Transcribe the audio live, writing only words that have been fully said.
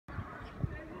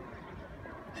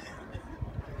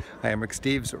Hi, I'm Rick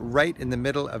Steves, right in the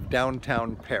middle of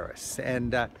downtown Paris.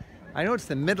 And I know it's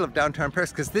the middle of downtown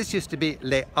Paris because this used to be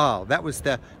Les Halles. That was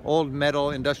the old metal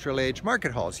industrial age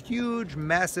market halls. Huge,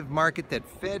 massive market that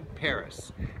fed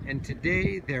Paris. And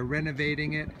today they're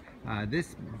renovating it.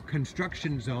 This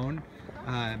construction zone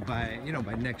by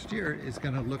next year is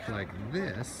going to look like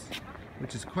this,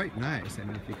 which is quite nice. I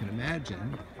mean, if you can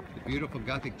imagine, the beautiful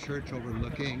Gothic church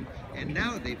overlooking. And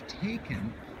now they've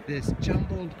taken this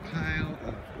jumbled pile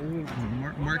of old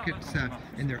markets,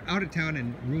 and they're out of town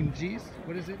in Rungis.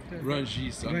 What is it?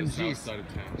 Rungis, on the south side of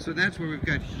town. So that's where we've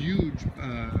got huge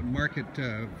market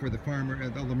for the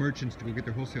farmer, all the merchants to go get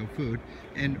their wholesale food.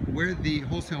 And where the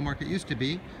wholesale market used to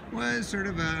be was sort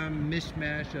of a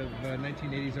mishmash of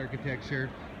 1980s architecture.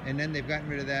 And then they've gotten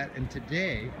rid of that. And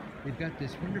today they've got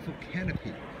this wonderful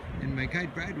canopy. And my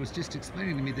guide Brad was just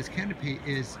explaining to me this canopy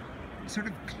is sort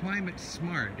of climate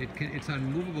smart. It's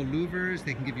on movable louvers.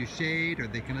 They can give you shade, or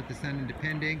they can let the sun in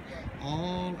depending.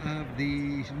 All of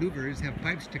the louvers have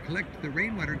pipes to collect the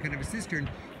rainwater in kind of a cistern,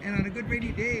 and on a good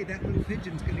rainy day that little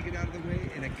pigeon's going to get out of the way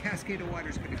and a cascade of water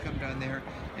is going to come down there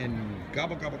and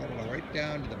gobble gobble gobble right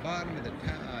down to the bottom of the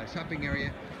shopping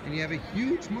area, and you have a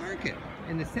huge market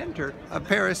in the center of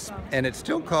Paris, and it's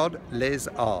still called Les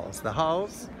Halles. The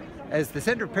Halles, as the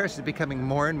center of Paris is becoming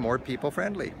more and more people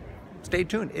friendly. Stay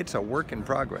tuned, it's a work in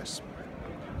progress.